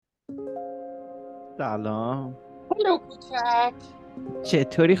سلام. هلو کوچک،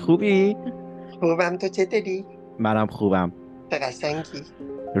 چطوری؟ خوبی؟ خوبم. تو چطوری؟ منم خوبم. چه قشنگی.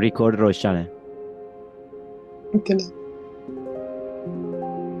 ریکورد روشنه. میتونم.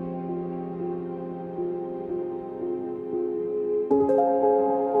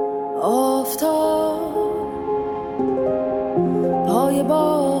 آفتاب پای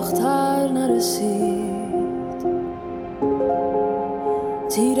باختر نرسید،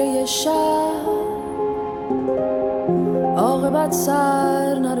 تیره شب عاقبت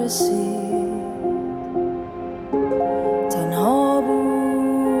سر نرسید، تنها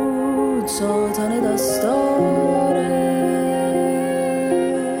بود ساتن دستاره،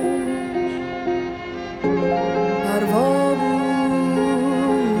 پروا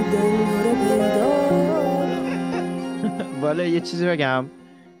بود دلهره پیداره. والا یه چیزی بگم،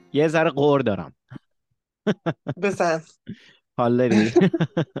 یه ذره قور دارم. بزن. حال داری؟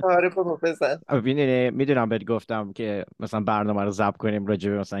 آره بابا بزن. میدونم بهت گفتم که مثلا برنامه رو ضبط کنیم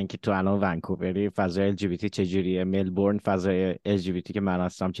راجع به مثلا اینکه تو الان ونکووری فضای LGBT چجوریه، ملبورن فضای LGBT که من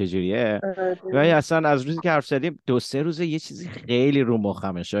هستم چجوریه. و آره. اصلا از روزی که حرف زدیم 2-3 روزه یه چیزی خیلی رو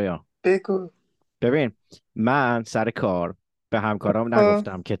مخمه شایا. بگو. ببین، من سر کار به همکارام خب.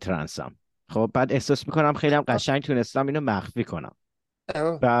 نگفتم که ترنسم. خب بعد احساس میکنم خیلی هم قشنگ تونستم اینو مخفی کنم.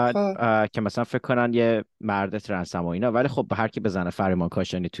 بعد خب. که مثلا فکر کنن یه مرد ترنسم و اینا، ولی خب هر کی بزنه فریمان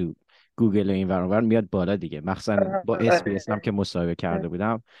کاشانی تو گوگل و این ور اون ور میاد بالا دیگه. مخصوصا با SBS هم که مصاحبه کرده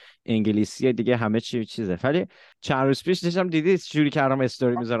بودم، انگلیسی دیگه همه چی چیزه. ولی چند روز پیش داشتم دیدی شروع کردم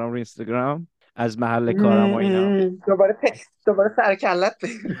استوری میذارم رو اینستاگرام از محل کارم و اینا. دوباره سر کلت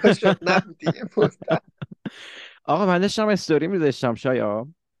پیدا شد. نبودی یه مدت. آقا من داشتم استوری میذاشتم شایا،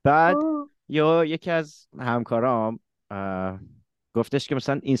 بعد یا یکی از همکارام گفتش که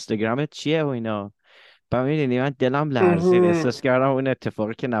مثلا اینستاگرامت چیه و اینا. بعد میدونی من دلم لرزید، احساس کردم اون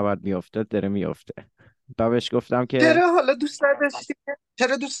اتفاقی که نباید میافتاد داره میافته. بعد بهش گفتم که چرا حالا دوست نداشتی؟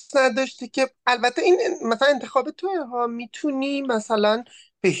 چرا دوست نداشتی که البته این مثلا انتخاب توه ها، میتونی مثلا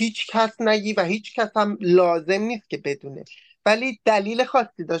به هیچ کس نگی و هیچ کس هم لازم نیست که بدونه، ولی دلیل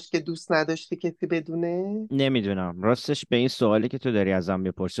خاصی داشت که دوست نداشتی کسی بدونه؟ نمیدونم راستش. به این سوالی که تو داری ازم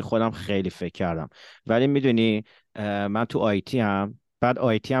میپرسی خودم خیلی فکر کردم، ولی میدونی من تو آیتی هم، بعد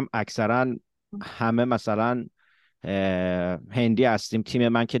آیتی هم اکثرا همه مثلا هندی هستیم. تیم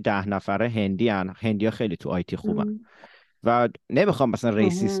من که 10 نفره هندی هن. هندی ها خیلی تو آیتی خوبن و نمیخوام مثلا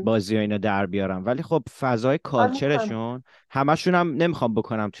ریسیس بازی و اینا در بیارم، ولی خب فضای کالچرشون همشون هم نمیخوام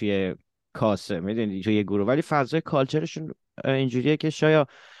بکنم توی کاسه، میدونی توی یه گروه، ولی فضای کالچرشون اینجوریه که شاید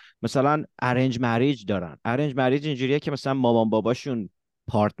مثلا ارنج مریج دارن. ارنج مریج اینجوریه که مثلا مامان باباشون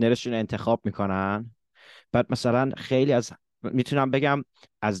پارتنرشون انتخاب میکنن. بعد مثلا خیلی از، میتونم بگم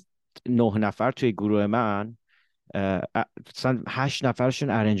از 9 نفر توی گروه من مثلا 8 نفرشون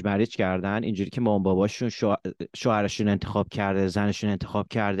ارنج مریج کردن، اینجوری که مامان باباشون شوهرشون انتخاب کرده، زنشون انتخاب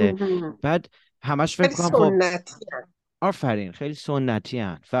کرده. بعد همش فکر خیلی کنم خب سنتی هست. آفرین خیلی سنتی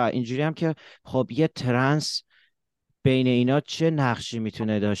هن. و اینجوری هم که خب یه ترنس بین اینا چه نقشی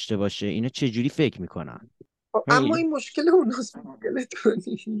میتونه داشته باشه؟ اینا چه جوری فکر میکنن؟ اما این مشکل اوناست، مشکل تو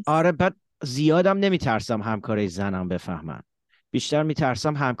نیست. آره، بعد زیادم نمیترسم همکارای زنم بفهمن، بیشتر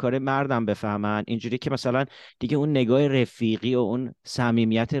میترسم همکار مردم بفهمن، اینجوری که مثلا دیگه اون نگاه رفیقی و اون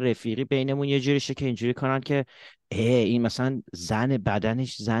صمیمیت رفیقی بینمون یه جوری شه که اینجوری کنن که این مثلا زن،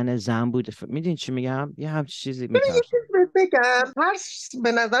 بدنش زن بود. میدین چی میگم؟ یه همچین چیزی ببین یه میترسم. چیز بهت بگم،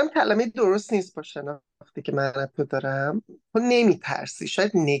 به نظرم کلمه درست نیست با شناختی که من از تو دارم. تو نمیترسی،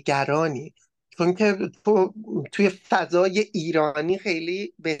 شاید نگرانی، چون که تو توی فضای ایرانی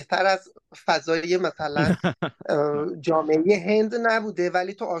خیلی بهتر از فضای مثلا جامعه هند نبوده،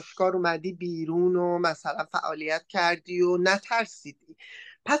 ولی تو آشکار اومدی بیرون و مثلا فعالیت کردی و نترسیدی،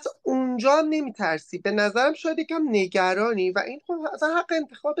 پس اونجا هم نمیترسی. به نظرم شاید یکم نگرانی و این خب اصلا حق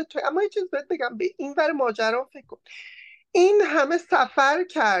انتخاب تو. اما یه چیز بهت بگم، به این ور ماجرا فکر کن. این همه سفر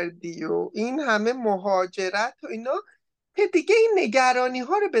کردی و این همه مهاجرت و اینا، که دیگه این نگرانی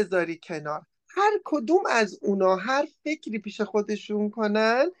ها رو بذاری کنار. هر کدوم از اونا هر فکری پیش خودشون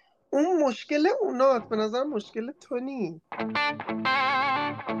کنن، اون مشکل اوناست، به نظر مشکل تو نیست.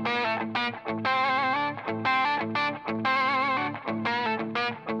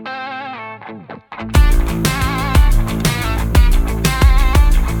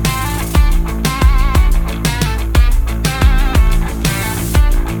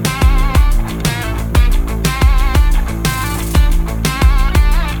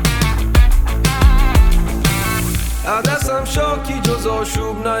 دستم شاکی جز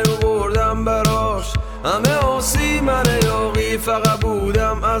آشوب نیاوردم براش، همه آسی من یاقی فقط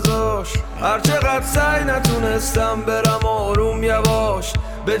بودم ازاش. هرچقدر سعی نتونستم برم آروم یواش،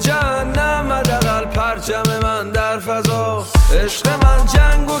 به جهنم حداقل پرچم من در فضا. عشق من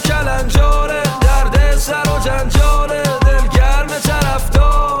جنگ و کلنجاره، درد سر و جنجاله، دلگرم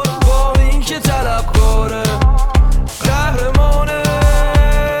طرفدار با این که طلبکاره، قهرمانه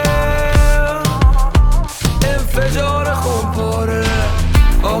انفجار خمپاره.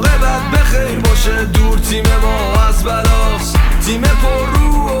 عاقبت بخیر باشه دور تیم ما از بلاست، تیم پر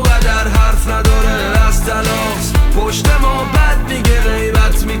رو و قدر حرف نداره از تلاس، پشت ما بد میگه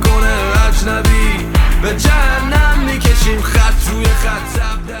غیبت میکنه اجنبی، به جهنم میکشیم خط روی خط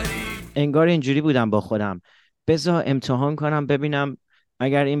زبدری. انگار اینجوری بودم با خودم، بذار امتحان کنم ببینم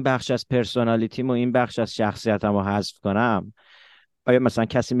اگر این بخش از پرسونالیتیم و این بخش از شخصیتم رو حذف کنم آیا مثلا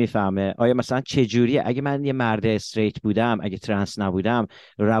کسی میفهمه، آیا مثلا چجوریه اگه من یه مرد استریت بودم، اگه ترنس نبودم،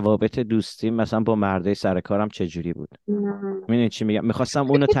 روابط دوستیم مثلا با مردای سر کارم چجوری بود. میدونی چی میگم؟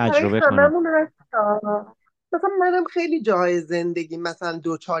 میخواستم اونو تجربه کنم. هممون هست. مثلا منم خیلی جای زندگی مثلا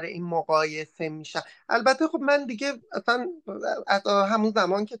دوچار این مقایسه میشم. البته خب من دیگه اصلا از همون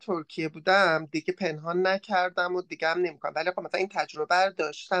زمان که ترکیه بودم دیگه پنهان نکردم و دیگه هم نمیکنم، ولی خب مثلا این تجربه رو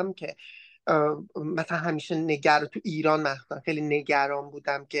داشتم که مثلا همیشه تو ایران مثلا خیلی نگران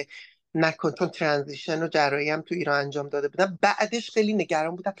بودم که نکن، چون ترانزیشن و جراحیم تو ایران انجام داده بودم، بعدش خیلی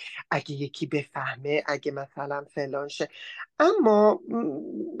نگران بودم اگه یکی بفهمه، اگه مثلا فلان شه. اما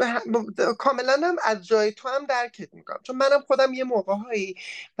کاملا هم از جای تو هم درکت میکنم، چون منم خودم یه موقعهایی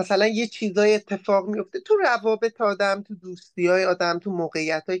مثلا یه چیزای اتفاق میفته تو روابط آدم، تو دوستی های آدم، تو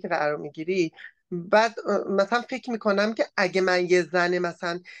موقعیت هایی که قرار میگیری، بعد مثلا فکر میکنم که اگه من یه زن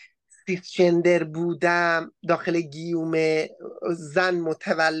مثلا سیسجندر بودم، داخل گیوم زن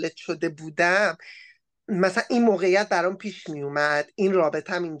متولد شده بودم، مثلا این موقعیت برام پیش می اومد، این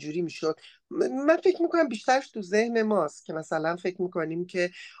رابطه هم اینجوری می شد. من فکر میکنم بیشترش تو ذهن ماست که مثلا فکر میکنیم که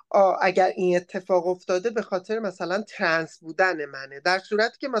اگر این اتفاق افتاده به خاطر مثلا ترنس بودن منه، در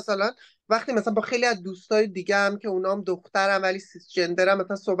صورتی که مثلا وقتی مثلا با خیلی از دوستای دیگه هم که اونام دخترم ولی سیسجندرم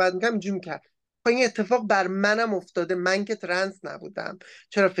مثلا صحبت میکنم اینجوری میکرد این اتفاق بر منم افتاده، من که ترنس نبودم،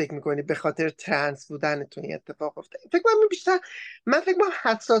 چرا فکر میکنی به خاطر ترنس بودن تو این اتفاق افتاده؟ من فکر کنم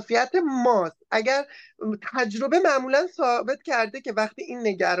حساسیت ماست. اگر تجربه معمولا ثابت کرده که وقتی این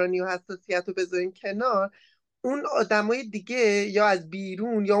نگرانی و حساسیت رو بذاریم کنار، اون آدمای دیگه یا از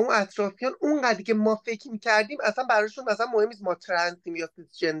بیرون یا اون اطرافیان اونقدر که ما فکر میکردیم اصلا براشون مثلا مهم نیست ما ترنسیم یا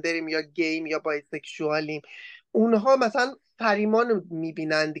سیسجندریم یا گیم یا بایسکشوالیم. اونها مثلا فریمان رو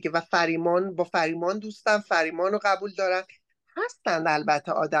میبینن دیگه و با فریمان دوستن، فریمان رو قبول دارن. هستن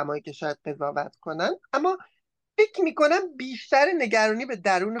البته آدمایی که شاید قضاوت کنن، اما فکر میکنم بیشتر نگرانی به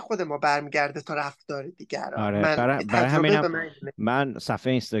درون خود ما برمیگرده تا رفتار دیگران. آره، برای همینم من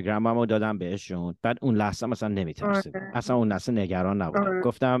صفحه اینستاگرامم رو دادم بهشون، بعد اون لحظه مثلا نمیترسیدم، اصلا اون لحظه نگران نبودم.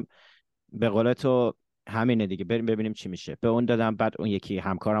 گفتم به قول تو همینه دیگه، بریم ببینیم چی میشه. به اون دادم، بعد اون یکی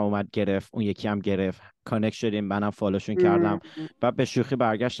همکارم اومد گرفت، اون یکی هم گرفت، کانکت شدیم، منم فالوشون کردم، بعد به شوخی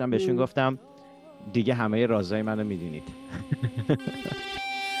برگشتم بهشون گفتم دیگه همه رازای منو میدونید.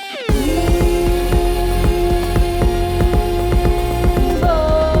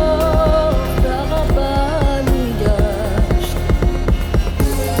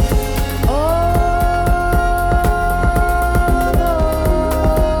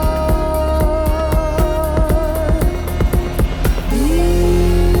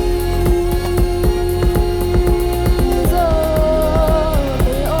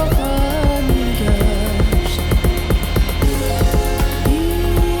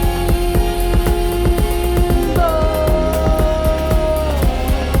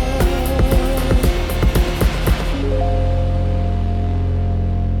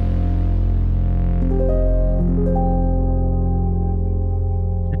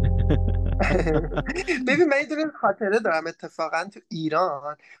 ببین من یه دونه خاطره دارم اتفاقا تو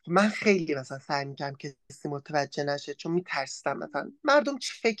ایران. من خیلی مثلا سعی میکنم که کسی متوجه نشه، چون میترسم مثلا مردم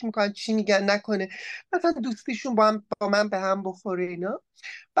چی فکر میکنن، چی میگن، نکنه مثلا دوستیشون با من به هم بخوره اینا.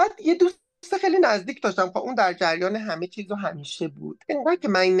 بعد یه دوست خیلی نزدیک داشتم، خب اون در جریان همه چیز و همیشه بود، انگار که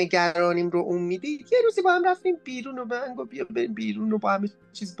من این نگرانیم رو اون میدید. یه روزی با هم رفتیم بیرون و من گفت بیا بریم بیرون و با همه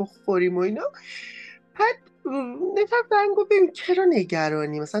چیز بخوریم و اینا. بعد نشستن گفت ببین چرا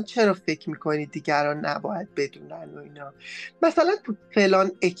نگرانی، مثلا چرا فکر میکنی دیگران نباید بدونن و اینا، مثلا تو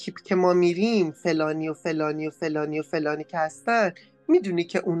فلان اکیپ که ما میریم فلانی و فلانی و فلانی و فلانی که هستن، میدونی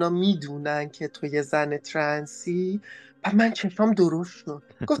که اونا میدونن که تو یه زن ترنسی؟ و من چشام درست شد.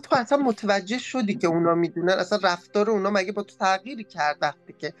 گفت تو اصلا متوجه شدی که اونا میدونن؟ اصلا رفتار اونا مگه با تو تغییری کرد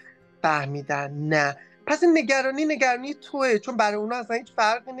وقتی که فهمیدن؟ نه. پس نگرانی توئه، چون برای اونا اصلا هیچ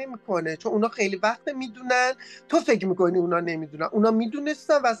فرقی نمیکنه، چون اونا خیلی وقت میدونن، تو فکر میکنی اونا نمیدونن، اونا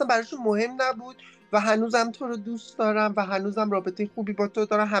میدونستن و اصلا براشون مهم نبود و هنوزم تو رو دوست دارم و هنوزم رابطه خوبی با تو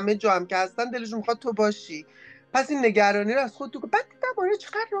دارم، همه جا هم که هستن دلشون میخواد تو باشی. پس این نگرانی رو از خود دور کن. بعد دیدم آره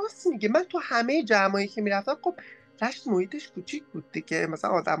چقدر راست میگه. من تو همه جمعایی که میرفتم خب رشت محیطش کوچیک بود دیگه،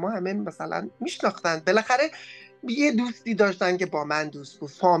 مثلا آدما همه مثلا میشناختن، بالاخره یه دوستی داشتن که با من دوست بود،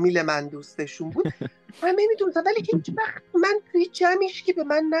 فامیل من دوستشون بود، همه میدونستن. ولی هیچ وقت من توی جمعش که به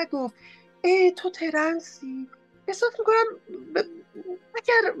من نگفت تو ترنسی. احساس میکنم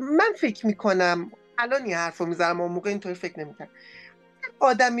اگر من فکر میکنم الان این حرف رو میزنم، اون موقع اینطور فکر نمیکنم،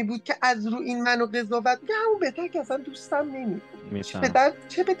 آدمی بود که از رو این منو قضاوت میگه همون بهتر که اصلا دوستم نمید.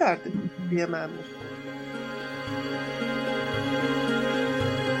 چه به درد دوستی من میخورد.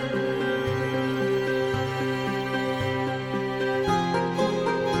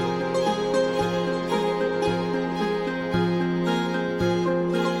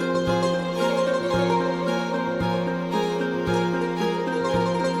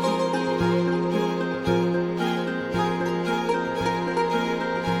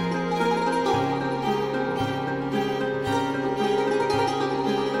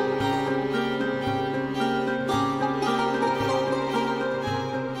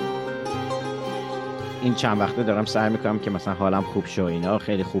 این چند وقته دارم سعی میکنم که مثلا حالم خوب شه، اینا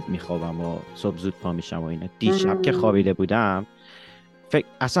خیلی خوب میخوابم و صبح زود پا میشم و اینا. دیشب که خوابیده بودم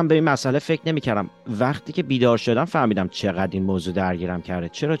اصلا به این مسئله فکر نمیکردم. وقتی که بیدار شدم فهمیدم چقدر این موضوع درگیرم کرده.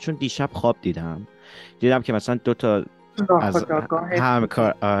 چرا؟ چون دیشب خواب دیدم که مثلا دو تا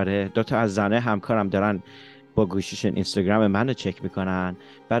از زنه همکارم دارن با گوشیشون اینستاگرام منو چک میکنن،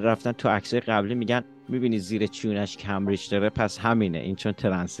 بعد رفتن تو عکسای قبلی میگن میبینی زیر چونش کمریش داره، پس همینه، این چون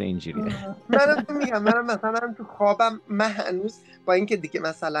ترنس اینجوریه. منم مثلا تو خوابم، من هنوز با اینکه دیگه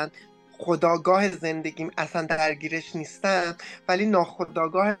مثلا خودآگاه زندگیم اصلا درگیرش نیستم، ولی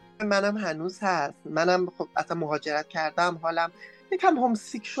ناخودآگاه منم هنوز هست. منم خب اصلا مهاجرت کردم، حالم یکم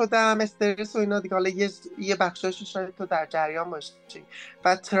همسیک شدم، استرس و اینا دیگه. حالا یه بخشاشو شاید تو در جریان باشی.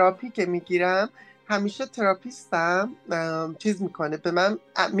 و تراپی که میگیرم، همیشه تراپیستم چیز میکنه به من،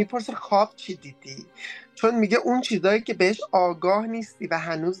 میپرسه خواب چی دیدی، چون میگه اون چیزایی که بهش آگاه نیستی و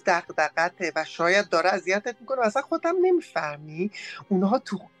هنوز دغدغته و شاید داره اذیتت میکنه و اصلا خودت هم نمیفهمی، اونها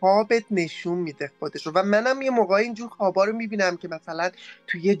تو خوابت نشون میده خودش رو. و منم یه موقعی اینجور خوابا رو میبینم که مثلا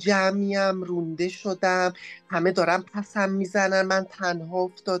توی یه جمعیم رونده شدم، همه دارن پسم میزنن، من تنها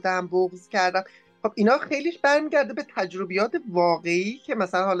افتادم، بغض کردم. خب اینا خیلیش برمیگرده به تجربیات واقعی که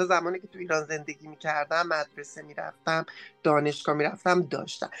مثلا حالا زمانی که تو ایران زندگی میکردم، مدرسه میرفتم، دانشگاه میرفتم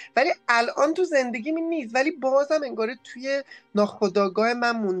داشتم، ولی الان تو زندگی می نیست. ولی بازم انگاره توی ناخودآگاه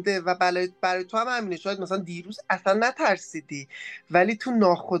من مونده و برای تو هم همینه. شاید مثلا دیروز اصلا نترسیدی ولی تو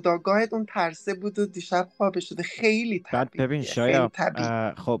ناخودآگاهت اون ترسه بود و دیشب خواب شده. خیلی طبیعیه. بعد ببین شاید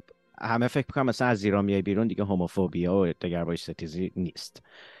خب همه فکر میکنم مثلا از ایران میای بیرون دیگه هوموفوبیا و دگرباش ستیزی نیست،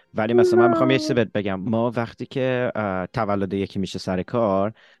 ولی مثلا من میخوام یه چیزی بهت بگم. ما وقتی که تولد یکی میشه سر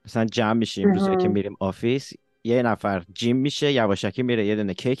کار، مثلا جمع میشیم، روزایی که میریم آفیس، یه نفر جیم میشه، یواشکی میره یه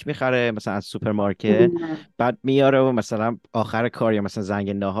دونه کیک میخره مثلا از سوپرمارکت، بعد میاره و مثلا آخر کار یا مثلا زنگ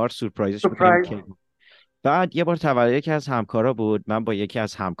نهار سورپرایزش میکنیم کیک. بعد یه بار تولد یکی از همکارا بود، من با یکی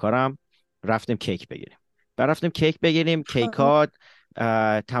از همکارم رفتیم کیک بگیریم. کیکات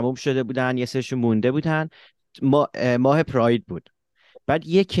تموم شده بودن، یه سرشون مونده بودن، ماه پراید بود. بعد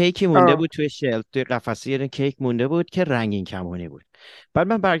یه کیکی مونده بود توی شلف، توی قفسه یه کیک مونده بود که رنگین کمانی بود. بعد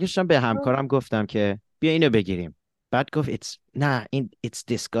من برگشتم به همکارم گفتم که بیا اینو بگیریم. بعد گفت it's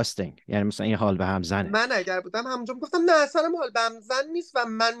disgusting، یعنی مثلا این حال به هم زنه. من اگر بودم همونجا گفتم نه اصلا حال به هم زن نیست و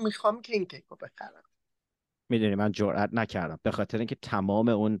من میخوام که این کیکو بخرم. میدونی من جرئت نکردم به خاطر اینکه تمام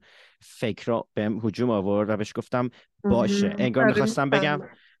اون فکر رو بهم هجوم آورد و بهش گفتم باشه. انگار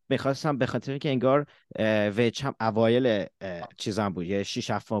میخواستم به خاطر اینکه انگار ویچم اوایل چیزم بود، یه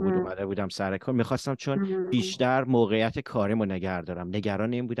 6-7 ماه بود اومده بودم سر کار، میخواستم چون بیشتر موقعیت کاریمو نگه دارم.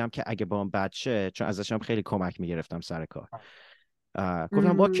 نگران این بودم که اگه با هم بد شه، چون ازشم خیلی کمک میگرفتم سر کار.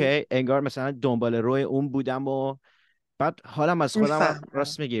 گفتم اوکی، انگار مثلا دنبال روی اون بودم و بعد حالم از خودم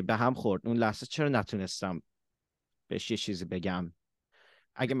راست میگی به هم خورد اون لحظه. چرا نتونستم بهش یه چیزی بگم؟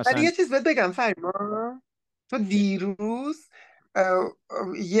 اگه مثلا یه چیز بهت بگم فریمان، تو دیروز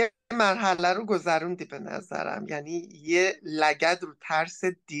یه مرحله رو گذروندی به نظرم، یعنی یه لگد رو ترس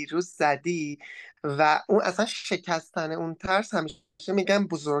دیروز زدی و اون اصلا شکستن اون ترس همیشه میگم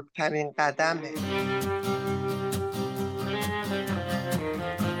بزرگترین قدمه.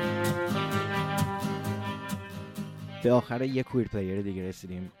 به آخر یه کوییرپلیر دیگه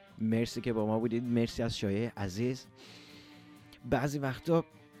رسیدیم. مرسی که با ما بودید، مرسی از شایعه عزیز. بعضی وقتا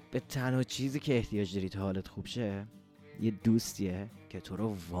به تنها چیزی که احتیاج داری تا حالت خوب شه یه دوستیه که تو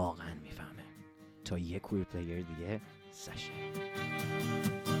رو واقعا میفهمه. تا یه کوییرپلیر دیگه، سشه.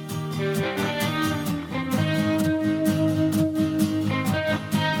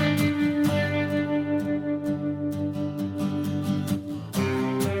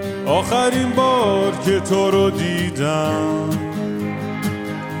 آخرین بار که تو رو دیدم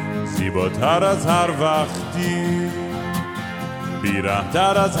زیباتر از هر وقتی،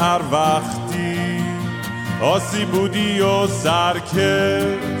 بیرحم‌تر از هر وقتی، آسی بودی و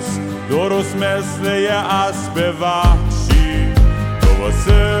سرکش، درست مثل یه اسب وحشی، تو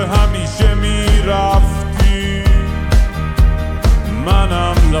واسه همیشه میرفتی.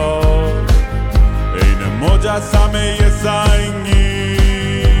 منم لال عین مجسمه سنگی،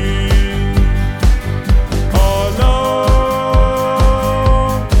 حالا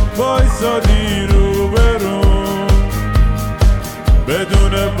وایسادی رو برون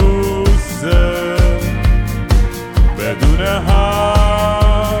بدون بوسه، بدون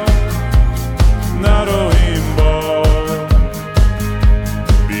حرف، نرو این بار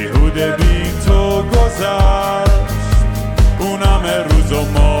بیهوده بی تو گذشت اونم روز و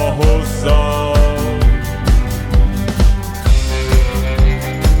ماه و سال.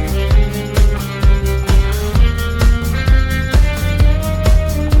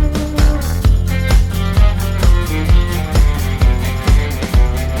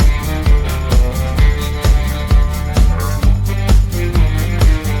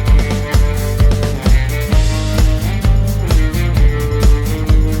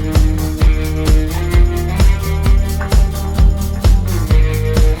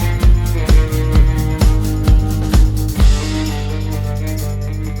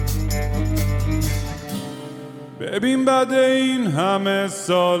 ببین بعد این همه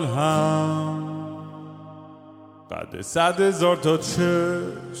سال هم قد 100,000 تا چشم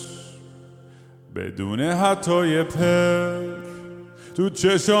بدون حتی یه پر تو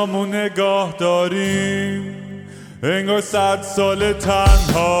چشامون نگاه داریم، انگار 100 سال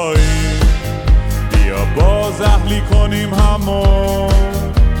تنهایی. بیا باز اهلی کنیم همون،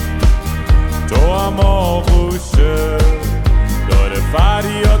 تو هم آغوشه داره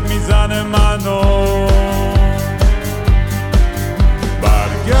فریاد میزنه منو،